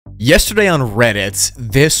Yesterday on Reddit,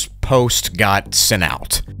 this post got sent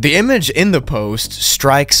out. The image in the post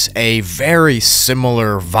strikes a very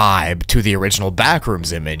similar vibe to the original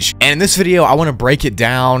Backrooms image, and in this video I want to break it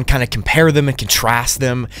down, kind of compare them and contrast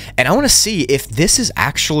them, and I want to see if this is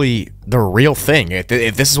actually the real thing, if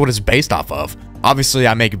this is what it's based off of. Obviously,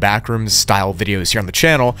 I make Backrooms style videos here on the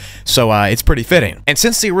channel, so it's pretty fitting. And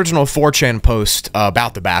since the original 4chan post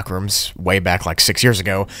about the Backrooms, way back like 6 years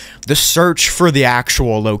ago, the search for the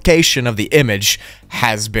actual location of the image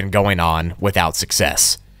has been going on without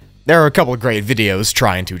success. There are a couple of great videos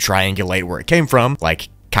trying to triangulate where it came from, like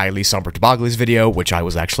Kylie Brooggli's video, which I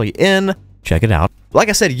was actually in. Check it out. Like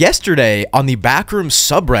I said yesterday, on the Backrooms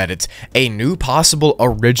subreddit, a new possible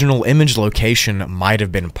original image location might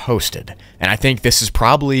have been posted. And I think this is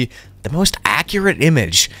probably the most accurate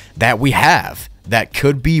image that we have that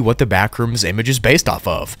could be what the Backrooms image is based off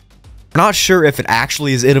of. I'm not sure if it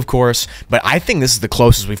actually is it, of course, but I think this is the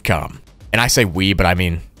closest we've come. And I say we, but I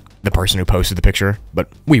mean the person who posted the picture, but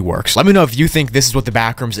we works. Let me know if you think this is what the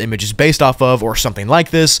Backrooms image is based off of, or something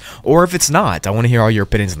like this, or if it's not. I want to hear all your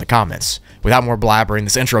opinions in the comments. Without more blabbering,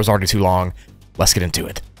 this intro is already too long. Let's get into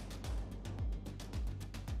it.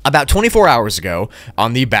 About 24 hours ago,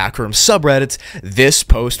 on the Backrooms subreddit, this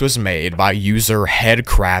post was made by user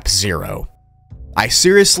HeadCrap0. I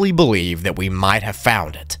seriously believe that we might have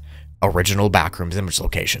found it. Original Backrooms image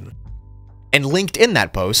location. And linked in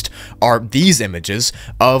that post are these images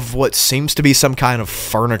of what seems to be some kind of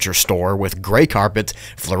furniture store with gray carpet,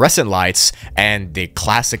 fluorescent lights, and the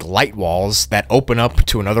classic light walls that open up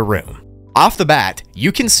to another room. Off the bat,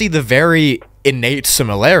 you can see the very innate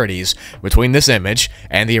similarities between this image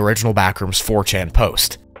and the original Backrooms 4chan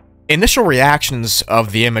post. Initial reactions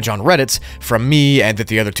of the image on Reddit from me and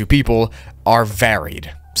the other two people are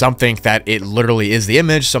varied. Some think that it literally is the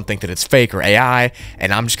image, some think that it's fake or AI,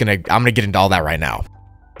 and I'm gonna get into all that right now.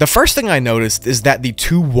 The first thing I noticed is that the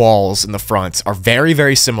two walls in the front are very,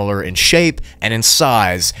 very similar in shape and in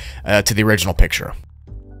size to the original picture.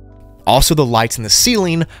 Also, the lights in the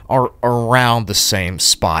ceiling are around the same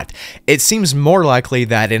spot. It seems more likely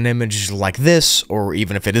that an image like this, or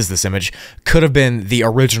even if it is this image, could have been the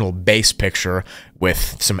original base picture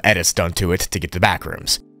with some edits done to it to get to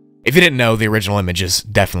Backrooms. If you didn't know, the original image is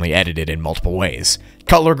definitely edited in multiple ways.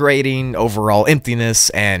 Color grading, overall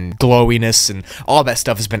emptiness, and glowiness, and all that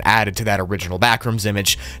stuff has been added to that original Backrooms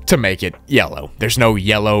image to make it yellow. There's no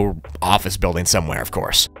yellow office building somewhere, of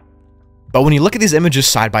course. But when you look at these images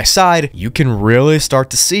side by side, you can really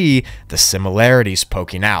start to see the similarities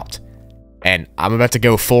poking out. And I'm about to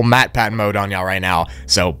go full MatPat mode on y'all right now,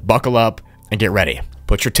 so buckle up and get ready.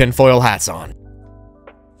 Put your tinfoil hats on.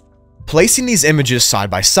 Placing these images side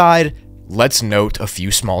by side, let's note a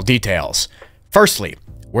few small details. Firstly,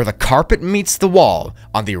 where the carpet meets the wall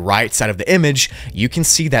on the right side of the image, you can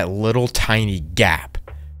see that little tiny gap.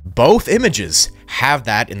 Both images have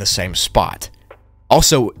that in the same spot.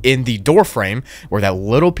 Also, in the door frame, where that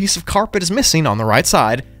little piece of carpet is missing on the right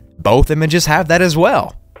side, both images have that as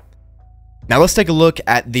well. Now let's take a look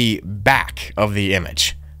at the back of the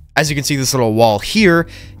image. As you can see, this little wall here,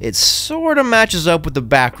 it sort of matches up with the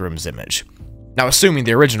Backrooms image. Now, assuming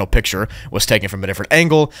the original picture was taken from a different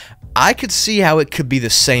angle, I could see how it could be the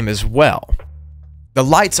same as well. The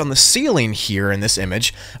lights on the ceiling here in this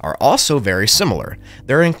image are also very similar.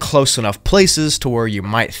 They're in close enough places to where you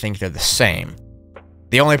might think they're the same.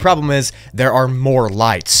 The only problem is there are more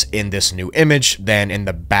lights in this new image than in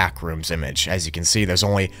the Backrooms image. As you can see, there's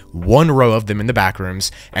only one row of them in the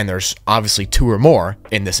Backrooms, and there's obviously two or more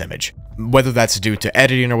in this image. Whether that's due to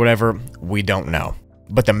editing or whatever, we don't know.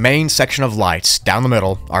 But the main section of lights down the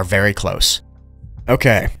middle are very close.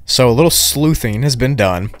 Okay, so a little sleuthing has been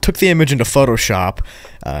done. Took the image into Photoshop,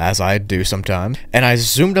 as I do sometimes, and I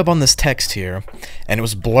zoomed up on this text here, and it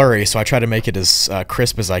was blurry, so I tried to make it as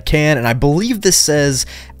crisp as I can, and I believe this says,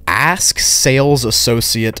 "Ask sales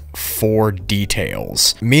associate for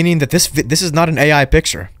details," meaning that this is not an AI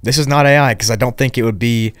picture. This is not AI, because I don't think it would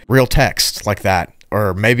be real text like that,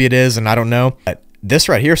 or maybe it is, and I don't know. But this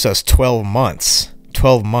right here says 12 months.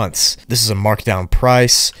 12 months. This is a markdown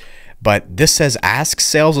price. But this says ask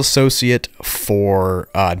sales associate for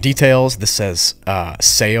details. This says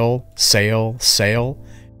sale.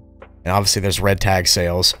 And obviously there's red tag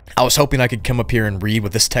sales. I was hoping I could come up here and read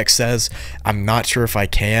what this text says. I'm not sure if I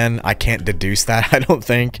can. I can't deduce that, I don't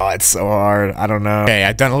think. Oh, it's so hard. I don't know. Okay,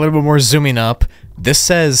 I've done a little bit more zooming up. This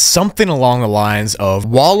says something along the lines of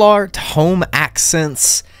wall art, home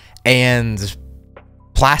accents, and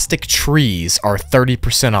plastic trees are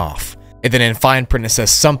 30% off. And then in fine print, it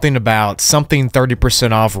says something about something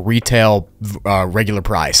 30% off retail regular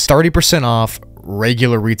price. 30% off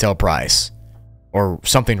regular retail price. or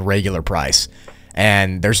something regular price,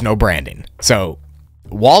 and there's no branding. So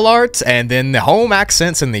wall art and then the home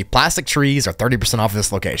accents and the plastic trees are 30% off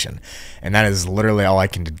this location. And that is literally all I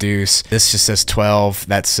can deduce. This just says 12.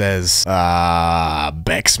 That says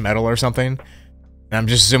Bex Metal or something. And I'm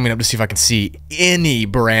just zooming up to see if I can see any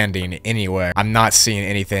branding anywhere. I'm not seeing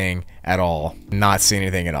anything at all. Not seeing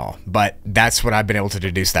anything at all. But that's what I've been able to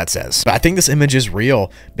deduce that says. But I think this image is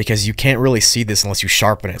real because you can't really see this unless you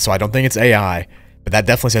sharpen it. So I don't think it's AI. But that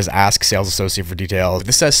definitely says ask sales associate for details.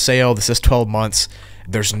 This says sale. This says 12 months.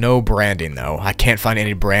 There's no branding though. I can't find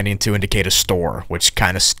any branding to indicate a store, which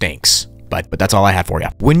kind of stinks. But that's all I have for you.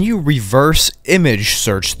 When you reverse image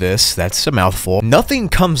search this, that's a mouthful, nothing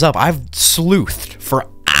comes up. I've sleuthed for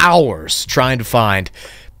hours trying to find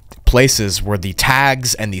places where the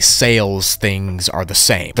tags and the sales things are the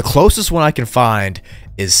same. The closest one I can find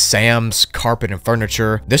is Sam's Carpet and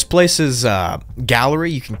Furniture. This place's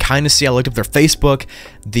gallery, you can kind of see, I looked up their Facebook.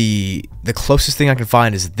 The closest thing I can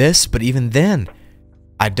find is this, but even then,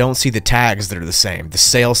 I don't see the tags that are the same. The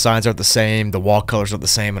sale signs aren't the same. The wall colors aren't the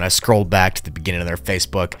same. And I scrolled back to the beginning of their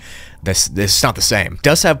Facebook. This is not the same. It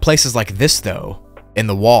does have places like this though in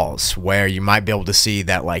the walls where you might be able to see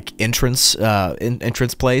that like entrance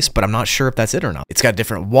place, but I'm not sure if that's it or not. It's got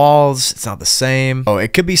different walls. It's not the same. Oh,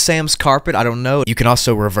 it could be Sam's Carpet. I don't know. You can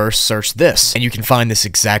also reverse search this and you can find this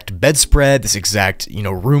exact bedspread, this exact,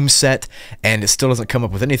 room set, and it still doesn't come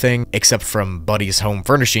up with anything except from Buddy's Home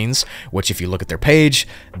Furnishings, which if you look at their page,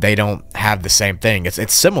 they don't have the same thing.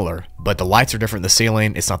 It's similar, but the lights are different. The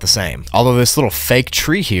ceiling, it's not the same. Although this little fake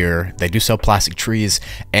tree here, they do sell plastic trees,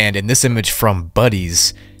 and in this image from Buddy's,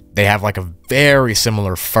 they have like a very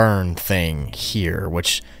similar fern thing here,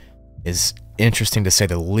 which is interesting to say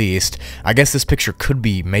the least. I guess this picture could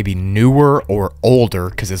be maybe newer or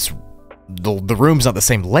older because it's the room's not the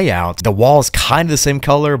same layout. The wall is kind of the same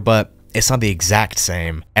color, but it's not the exact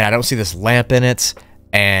same. And I don't see this lamp in it,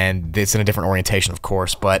 and it's in a different orientation, of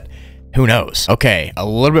course, but who knows? Okay, a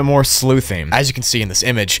little bit more sleuthing. As you can see in this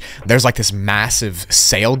image, there's like this massive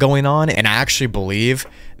sale going on, and I actually believe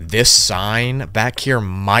this sign back here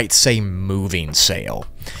might say moving sale.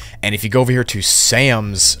 And if you go over here to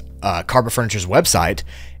Sam's Carpet Furniture's website,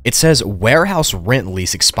 it says warehouse rent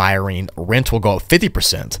lease expiring, rent will go up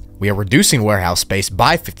 50%. We are reducing warehouse space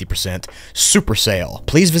by 50%, super sale.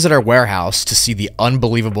 Please visit our warehouse to see the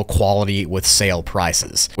unbelievable quality with sale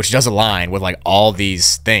prices, which does align with like all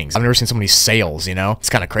these things. I've never seen so many sales, It's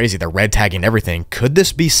kind of crazy. They're red tagging everything. Could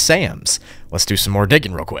this be Sam's? Let's do some more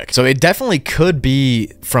digging real quick. So it definitely could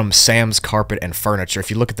be from Sam's Carpet and Furniture.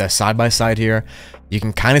 If you look at the side-by-side here, you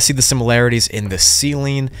can kind of see the similarities in the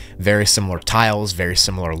ceiling, very similar tiles, very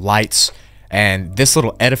similar lights, and this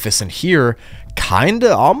little edifice in here kind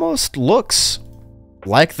of almost looks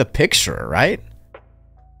like the picture, right?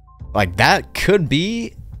 Like that could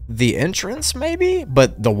be the entrance maybe,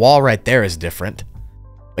 but the wall right there is different.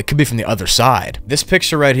 It could be from the other side. This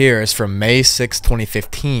picture right here is from May 6,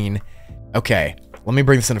 2015. Okay, let me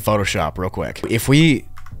bring this into Photoshop real quick. If we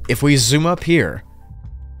zoom up here,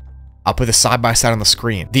 I'll put the side-by-side on the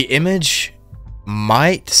screen. The image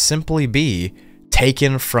might simply be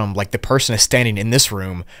taken from like the person is standing in this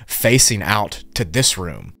room facing out to this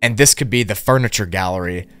room, and this could be the furniture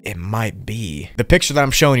gallery. It might be. The picture that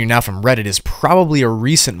I'm showing you now from Reddit is probably a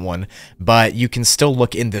recent one, but you can still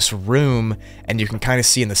look in this room and you can kind of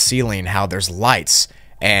see in the ceiling how there's lights,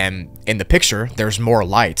 and in the picture there's more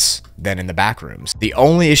lights than in the back rooms. The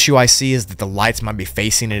only issue I see is that the lights might be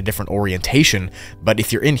facing in a different orientation, but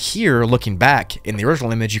if you're in here looking back in the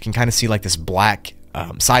original image, you can kind of see like this black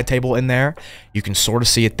side table in there. You can sort of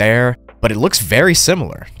see it there, but it looks very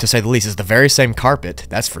similar, to say the least. It's the very same carpet,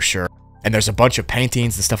 that's for sure. And there's a bunch of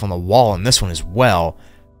paintings and stuff on the wall in this one as well.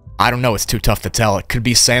 I don't know, it's too tough to tell. It could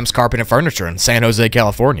be Sam's Carpet and Furniture in San Jose,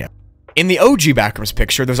 California. In the OG Backrooms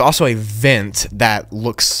picture, there's also a vent that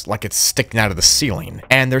looks like it's sticking out of the ceiling.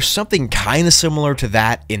 And there's something kind of similar to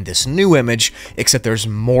that in this new image, except there's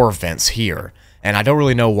more vents here. And I don't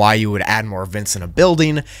really know why you would add more vents in a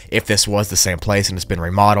building if this was the same place and it's been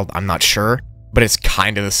remodeled. I'm not sure, but it's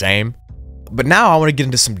kind of the same. But now I want to get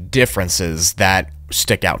into some differences that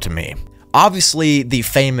stick out to me. Obviously, the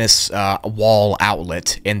famous wall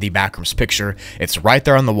outlet in the Backrooms picture, it's right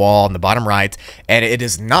there on the wall on the bottom right, and it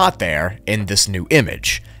is not there in this new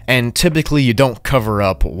image. And typically, you don't cover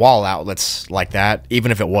up wall outlets like that,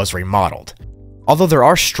 even if it was remodeled. Although there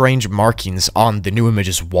are strange markings on the new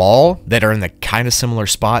image's wall that are in the kind of similar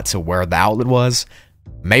spot to where the outlet was.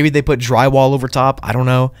 Maybe they put drywall over top, I don't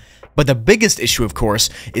know. But the biggest issue, of course,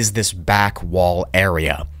 is this back wall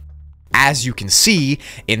area. As you can see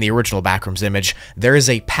in the original Backrooms image, there is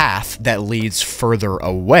a path that leads further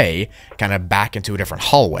away, kind of back into a different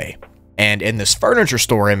hallway. And in this furniture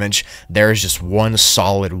store image, there is just one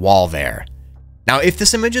solid wall there. Now, if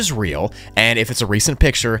this image is real, and if it's a recent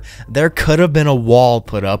picture, there could have been a wall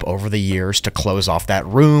put up over the years to close off that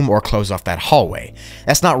room or close off that hallway.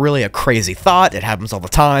 That's not really a crazy thought, it happens all the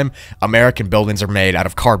time. American buildings are made out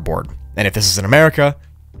of cardboard, and if this is in America,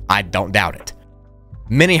 I don't doubt it.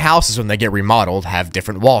 Many houses, when they get remodeled, have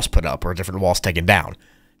different walls put up or different walls taken down.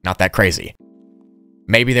 Not that crazy.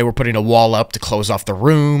 Maybe they were putting a wall up to close off the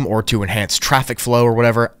room or to enhance traffic flow or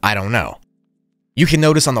whatever, I don't know. You can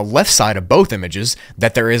notice on the left side of both images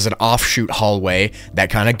that there is an offshoot hallway that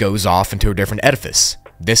kind of goes off into a different edifice.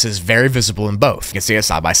 This is very visible in both. You can see it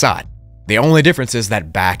side by side. The only difference is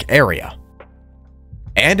that back area.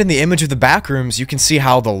 And in the image of the Backrooms, you can see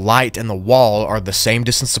how the light and the wall are the same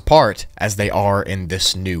distance apart as they are in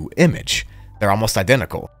this new image. They're almost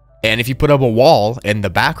identical. And if you put up a wall in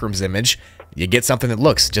the Backrooms image, you get something that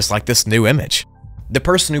looks just like this new image. The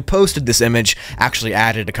person who posted this image actually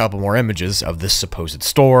added a couple more images of this supposed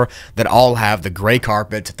store that all have the gray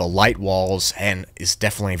carpet, the light walls, and is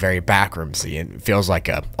definitely very Backroomsy. It feels like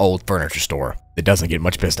an old furniture store that doesn't get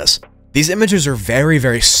much business. These images are very,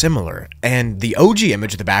 very similar, and the OG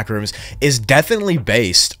image of the Backrooms is definitely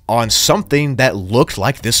based on something that looked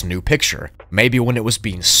like this new picture. Maybe when it was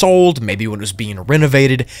being sold, maybe when it was being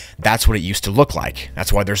renovated, that's what it used to look like.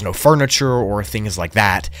 That's why there's no furniture or things like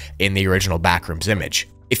that in the original Backrooms image.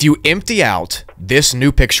 If you empty out this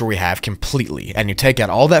new picture we have completely, and you take out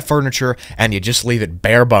all that furniture and you just leave it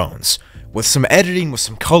bare bones, with some editing, with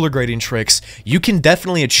some color grading tricks, you can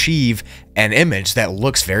definitely achieve an image that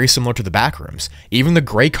looks very similar to the Backrooms. Even the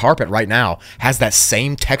gray carpet right now has that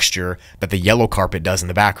same texture that the yellow carpet does in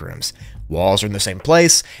the Backrooms. Walls are in the same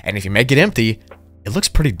place, and if you make it empty, it looks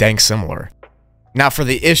pretty dang similar. Now for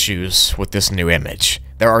the issues with this new image.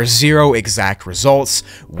 There are 0 exact results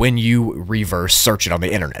when you reverse search it on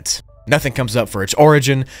the internet. Nothing comes up for its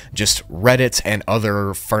origin, just Reddit and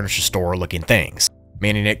other furniture store looking things.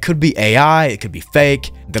 Meaning it could be AI, it could be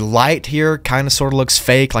fake. The light here kind of sort of looks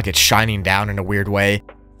fake, like it's shining down in a weird way.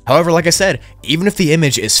 However, like I said, even if the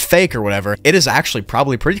image is fake or whatever, it is actually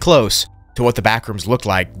probably pretty close to what the Backrooms looked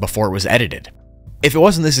like before it was edited. If it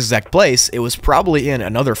wasn't this exact place, it was probably in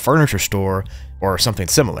another furniture store or something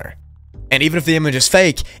similar. And even if the image is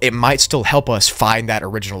fake, it might still help us find that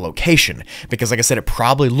original location, because like I said, it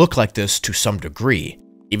probably looked like this to some degree.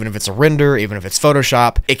 Even if it's a render, even if it's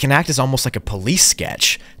Photoshop, it can act as almost like a police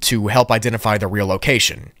sketch to help identify the real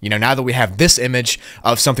location. You know, now that we have this image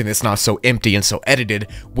of something that's not so empty and so edited,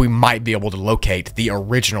 we might be able to locate the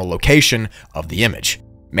original location of the image.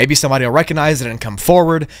 Maybe somebody will recognize it and come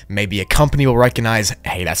forward. Maybe a company will recognize,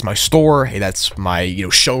 hey, that's my store, hey, that's my,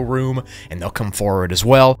 showroom, and they'll come forward as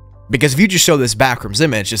well. Because if you just show this Backrooms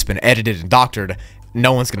image, it's been edited and doctored,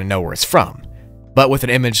 no one's gonna know where it's from. But with an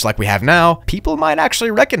image like we have now, people might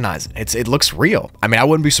actually recognize it. It looks real. I mean, I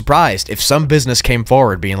wouldn't be surprised if some business came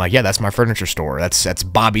forward being like, yeah, that's my furniture store. That's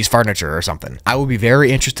Bobby's Furniture or something. I would be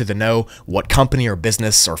very interested to know what company or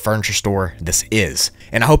business or furniture store this is.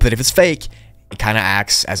 And I hope that if it's fake, it kind of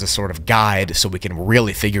acts as a sort of guide so we can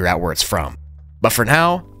really figure out where it's from. But for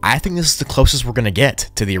now, I think this is the closest we're going to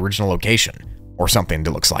get to the original location. Or something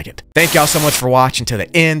that looks like it. Thank y'all so much for watching to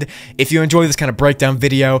the end. If you enjoyed this kind of breakdown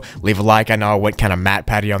video, leave a like. I know I went kind of Matt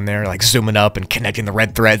Patty on there, like zooming up and connecting the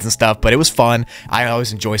red threads and stuff, but it was fun. I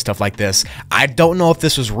always enjoy stuff like this. I don't know if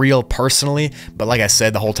this was real personally, but like I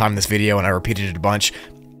said the whole time in this video, and I repeated it a bunch,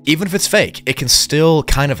 even if it's fake, it can still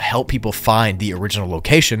kind of help people find the original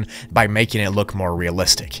location by making it look more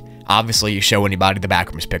realistic. Obviously, you show anybody the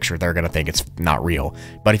Backrooms picture, they're gonna think it's not real.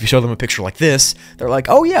 But if you show them a picture like this, they're like,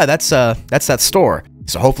 oh yeah, that's that store.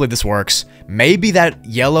 So hopefully this works. Maybe that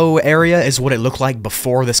yellow area is what it looked like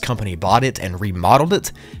before this company bought it and remodeled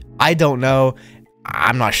it. I don't know.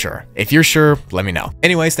 I'm not sure. If you're sure, let me know.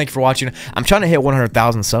 Anyways, thank you for watching. I'm trying to hit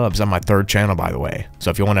 100,000 subs on my 3rd channel, by the way.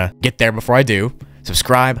 So if you want to get there before I do,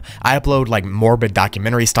 subscribe. I upload like morbid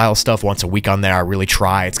documentary style stuff once a week on there. I really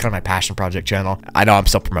try. It's kind of my passion project channel. I know I'm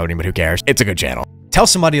self-promoting, but who cares? It's a good channel. Tell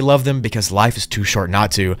somebody you love them because life is too short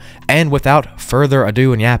not to. And without further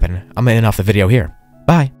ado and yapping, I'm gonna end off the video here.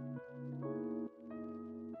 Bye.